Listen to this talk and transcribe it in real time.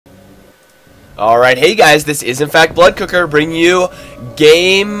Alright, hey guys, this is in fact Blood Cooker, bringing you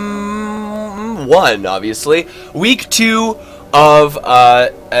game 1, obviously. Week 2 of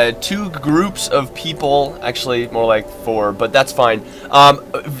 2 groups of people, actually more like 4, but that's fine.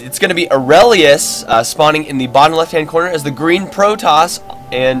 It's going to be Aurelius spawning in the bottom left-hand corner as the green Protoss,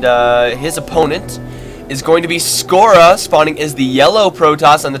 and his opponent is going to be Scorah spawning as the yellow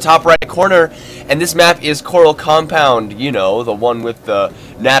Protoss on the top right corner. And this map is Coral Compound, you know, the one with the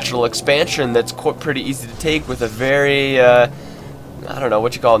natural expansion that's pretty easy to take with a very, I don't know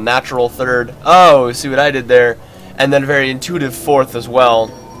what you call a natural third. Oh, see what I did there. And then a very intuitive fourth as well,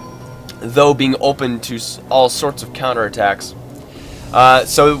 though being open to all sorts of counterattacks.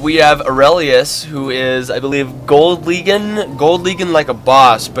 So we have Aurelius, who is, I believe, Gold Leaguing like a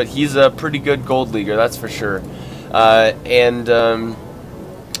boss, but he's a pretty good Gold Leaguer, that's for sure.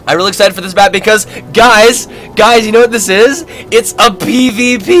 I'm really excited for this map because, guys, you know what this is? It's a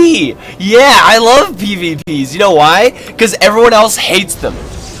PvP! Yeah, I love PvPs. You know why? Because everyone else hates them.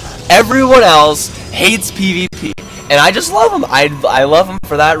 Everyone else hates PvP. And I just love them. I love them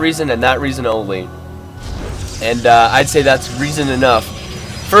for that reason and that reason only. And I'd say that's reason enough.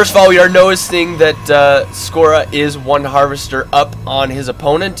 First of all, we are noticing that Scorah is 1 harvester up on his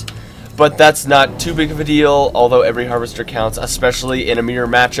opponent. But that's not too big of a deal, although every harvester counts, especially in a mirror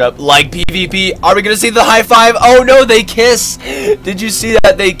matchup like PvP. Are we going to see the high five? Oh no, they kiss! Did you see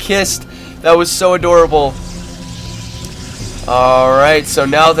that? They kissed. That was so adorable. Alright, so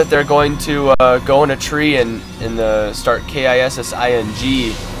now that they're going to go in a tree and start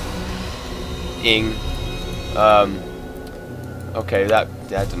KISSING-ing. Okay, that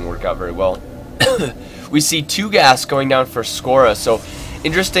didn't work out very well. We see 2 gas going down for Scorah, so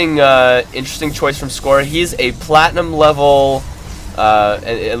interesting choice from Scorah. He's a platinum level,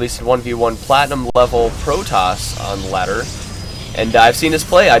 at least 1v1 platinum level Protoss on the ladder, and I've seen his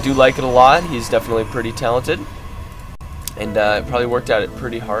play. I do like it a lot. He's definitely pretty talented, and probably worked at it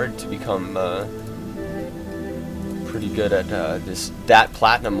pretty hard to become pretty good at that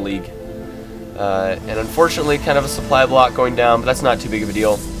platinum league. And unfortunately, kind of a supply block going down, but that's not too big of a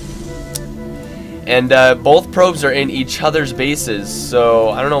deal. And both probes are in each other's bases, so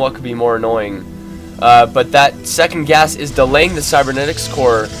I don't know what could be more annoying. But that second gas is delaying the cybernetics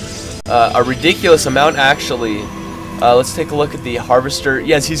core a ridiculous amount, actually. Let's take a look at the harvester.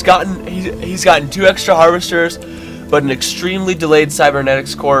 Yes, he's gotten 2 extra harvesters, but an extremely delayed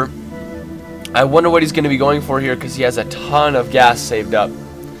cybernetics core. I wonder what he's going to be going for here, because he has a ton of gas saved up.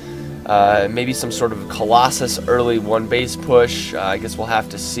 Maybe some sort of Colossus early 1 base push. I guess we'll have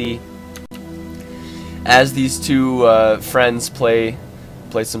to see as these 2 friends play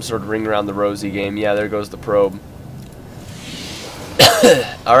some sort of ring around the rosy game. Yeah, there goes the probe.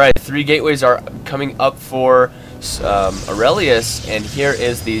 Alright, 3 gateways are coming up for Aurelius, and here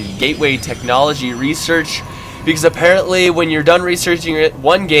is the gateway technology research, because apparently when you're done researching it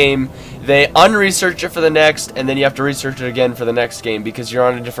one game, they unresearch it for the next, and then you have to research it again for the next game because you're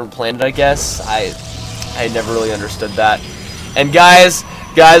on a different planet, I guess. I never really understood that. And guys,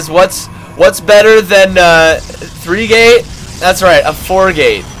 what's better than 3 gate? That's right, a 4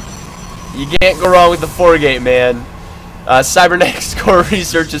 gate. You can't go wrong with the 4 gate, man. Cybernetics core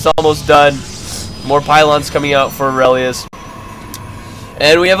research is almost done. More pylons coming out for Aurelius.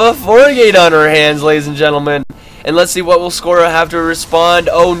 And we have a 4 gate on our hands, ladies and gentlemen. And let's see what will Scorah have to respond.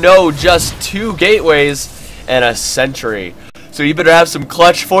 Oh no, just 2 gateways and a sentry. So you better have some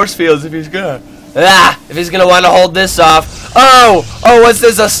clutch force fields if he's gonna want to hold this off. Oh, what's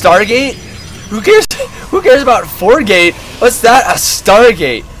this, a Stargate? Who cares about 4 gate? What's that, a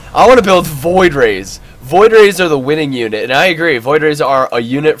Stargate? I want to build Void Rays. Void Rays are the winning unit, and I agree. Void Rays are a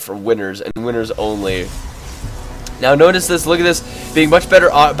unit for winners and winners only. Now notice this, look at this, being much better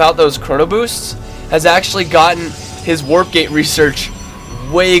about those chrono boosts, has actually gotten his warp gate research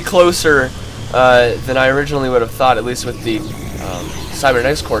way closer than I originally would have thought, at least with the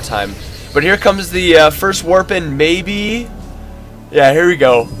cybernetics core time. But here comes the first warp in, maybe. Yeah, here we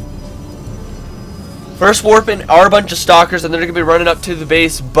go. First warp in are a bunch of stalkers, and they're going to be running up to the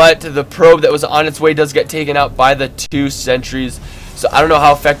base, but the probe that was on its way does get taken out by the 2 sentries. So I don't know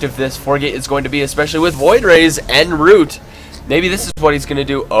how effective this 4 gate is going to be, especially with Void Rays en route. Maybe this is what he's going to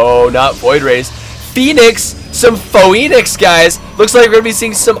do. Oh, not Void Rays. Phoenix! Some Phoenix, guys! Looks like we're going to be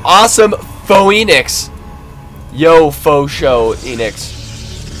seeing some awesome Phoenix. Yo, faux show, Enix.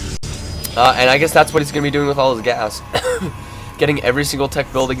 And I guess that's what he's going to be doing with all his gas. Getting every single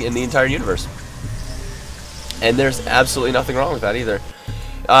tech building in the entire universe. And there's absolutely nothing wrong with that either.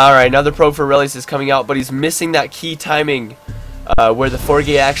 Alright, another probe for Aurelius is coming out, but he's missing that key timing where the 4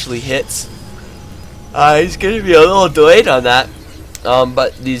 gate actually hits. He's going to be a little delayed on that.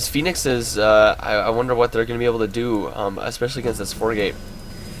 But these Phoenixes, I wonder what they're going to be able to do, especially against this 4-gate.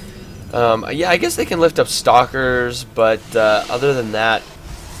 Yeah, I guess they can lift up Stalkers, but other than that,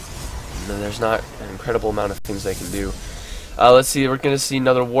 there's not an incredible amount of things they can do. Let's see, we're going to see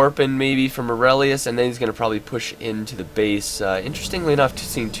another Warpin maybe from Aurelius, and then he's going to probably push into the base. Interestingly enough,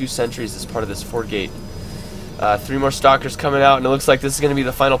 seeing 2 sentries as part of this 4-gate. 3 more Stalkers coming out, and it looks like this is going to be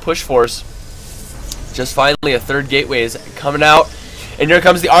the final push force. Just finally, a 3rd gateway is coming out, and here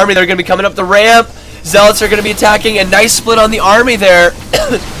comes the army. They're going to be coming up the ramp. Zealots are going to be attacking. A nice split on the army there.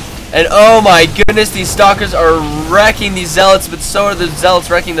 And oh my goodness, these Stalkers are wrecking these Zealots, but so are the Zealots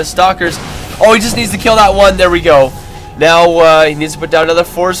wrecking the Stalkers. Oh, he just needs to kill that one. There we go. Now he needs to put down another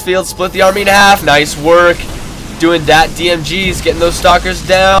force field, split the army in half. Nice work. Doing that. DMGs, getting those Stalkers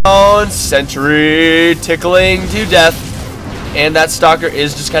down. Sentry tickling to death. And that Stalker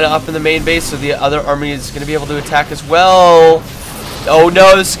is just kind of up in the main base, so the other army is going to be able to attack as well. Oh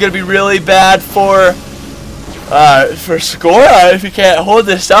no, this is going to be really bad for Scorah if he can't hold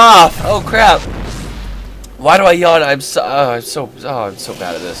this off. Oh crap. Why do I yawn? I'm so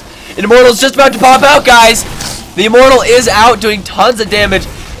bad at this. And Immortal's just about to pop out, guys. The Immortal is out doing tons of damage.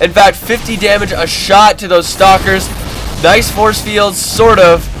 In fact, 50 damage a shot to those Stalkers. Nice force fields, sort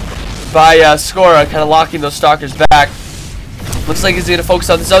of, by Scorah, kind of locking those Stalkers back. Looks like he's going to focus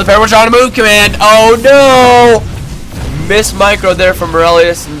on this other pair. We're trying to move command. Oh no! Miss micro there from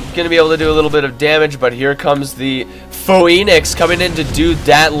Aurelius, and going to be able to do a little bit of damage, but here comes the Phoenix coming in to do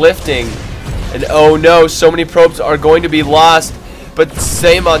that lifting. And oh no, so many probes are going to be lost. But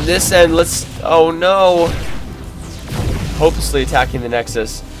same on this end. Oh no. Hopelessly attacking the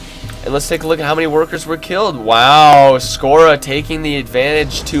Nexus. And let's take a look at how many workers were killed. Wow, Scorah taking the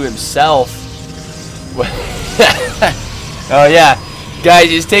advantage to himself. Oh yeah, guys,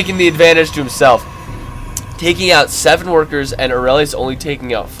 he's taking the advantage to himself. Taking out 7 workers and Aurelius only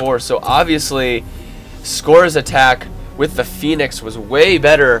taking out 4. So obviously, Scorah's attack with the Phoenix was way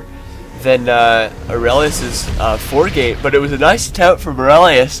better than Aurelius's 4-gate. But it was a nice attempt from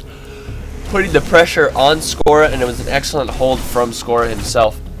Aurelius, putting the pressure on Scorah, and it was an excellent hold from Scorah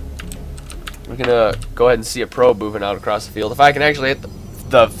himself. We're gonna go ahead and see a probe moving out across the field. If I can actually hit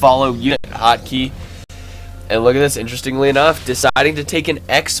the follow unit hotkey. And look at this, interestingly enough, deciding to take an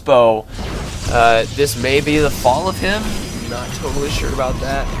Expo. This may be the fall of him. Not totally sure about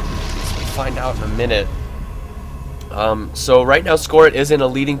that. We'll find out in a minute. So right now Scorah is in a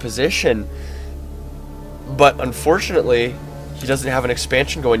leading position. But unfortunately, he doesn't have an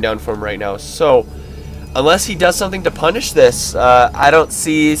expansion going down for him right now. So unless he does something to punish this, I don't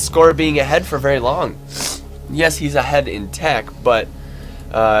see Scorah being ahead for very long. Yes, he's ahead in tech, but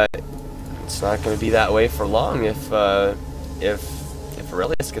it's not going to be that way for long if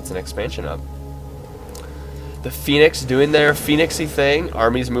Aurelius gets an expansion up. The Phoenix doing their Phoenixy thing.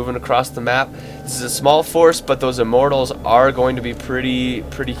 Armies moving across the map. This is a small force, but those Immortals are going to be pretty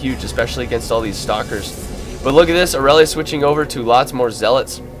huge, especially against all these Stalkers. But look at this, Aurelius switching over to lots more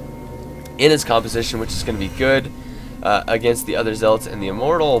Zealots in his composition, which is going to be good against the other Zealots and the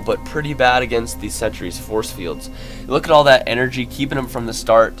Immortal, but pretty bad against the Sentry's force fields. Look at all that energy, keeping him from the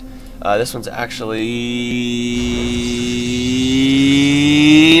start. This one's actually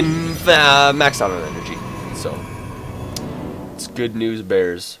maxed out on energy, so it's good news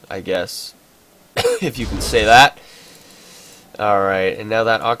bears, I guess, if you can say that. Alright, and now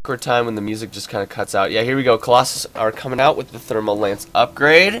that awkward time when the music just kind of cuts out. Yeah, here we go. Colossus are coming out with the Thermal Lance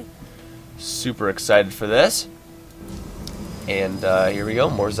upgrade. Super excited for this. And here we go,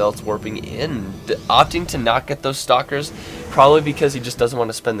 more Zealots warping in, opting to not get those Stalkers, probably because he just doesn't want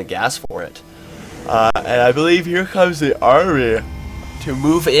to spend the gas for it. And I believe here comes the army to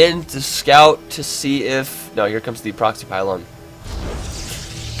move in to scout to see if... No, here comes the proxy pylon.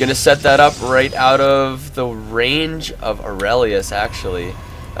 Gonna set that up right out of the range of Aurelius, actually.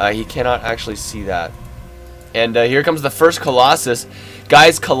 He cannot actually see that. And here comes the first Colossus.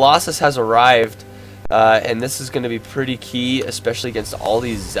 Guys, Colossus has arrived. And this is going to be pretty key, especially against all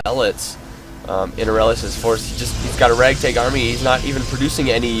these Zealots in Aurelius' force. He's got a ragtag army. He's not even producing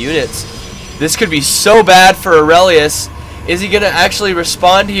any units. This could be so bad for Aurelius. Is he going to actually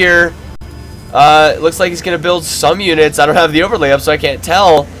respond here? It looks like he's going to build some units. I don't have the overlay up, so I can't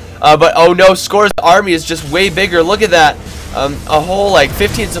tell. But oh no, Scorah's army is just way bigger. Look at that. A whole like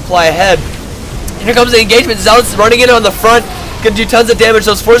 15 supply ahead. And here comes the engagement. Zealots running in on the front. Going to do tons of damage.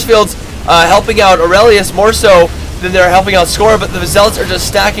 Those force fields helping out Aurelius more so than they're helping out Scorah, but the Zealots are just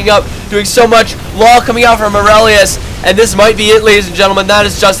stacking up, doing so much. Law coming out from Aurelius, and this might be it, ladies and gentlemen. That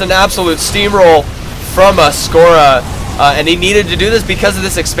is just an absolute steamroll from Scorah, and he needed to do this because of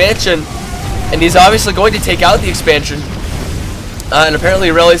this expansion, and he's obviously going to take out the expansion. And apparently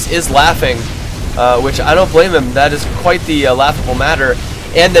Aurelius is laughing, which I don't blame him. That is quite the laughable matter.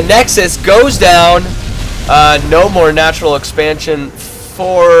 And the Nexus goes down. No more natural expansion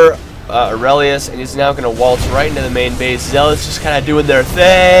for Aurelius, and he's now going to waltz right into the main base. Zealots just kind of doing their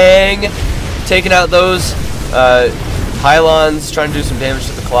thing, taking out those pylons, trying to do some damage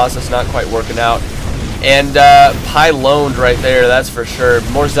to the Colossus, not quite working out. And pyloned right there, that's for sure.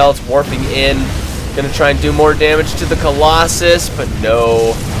 More Zealots warping in, going to try and do more damage to the Colossus, but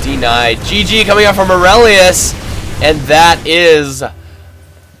no, denied. GG coming out from Aurelius, and that is,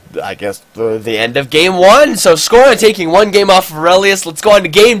 I guess, the end of game 1. So Scorah taking 1 game off of Aurelius. Let's go on to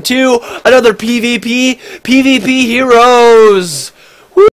game 2. Another PvP. PvP heroes.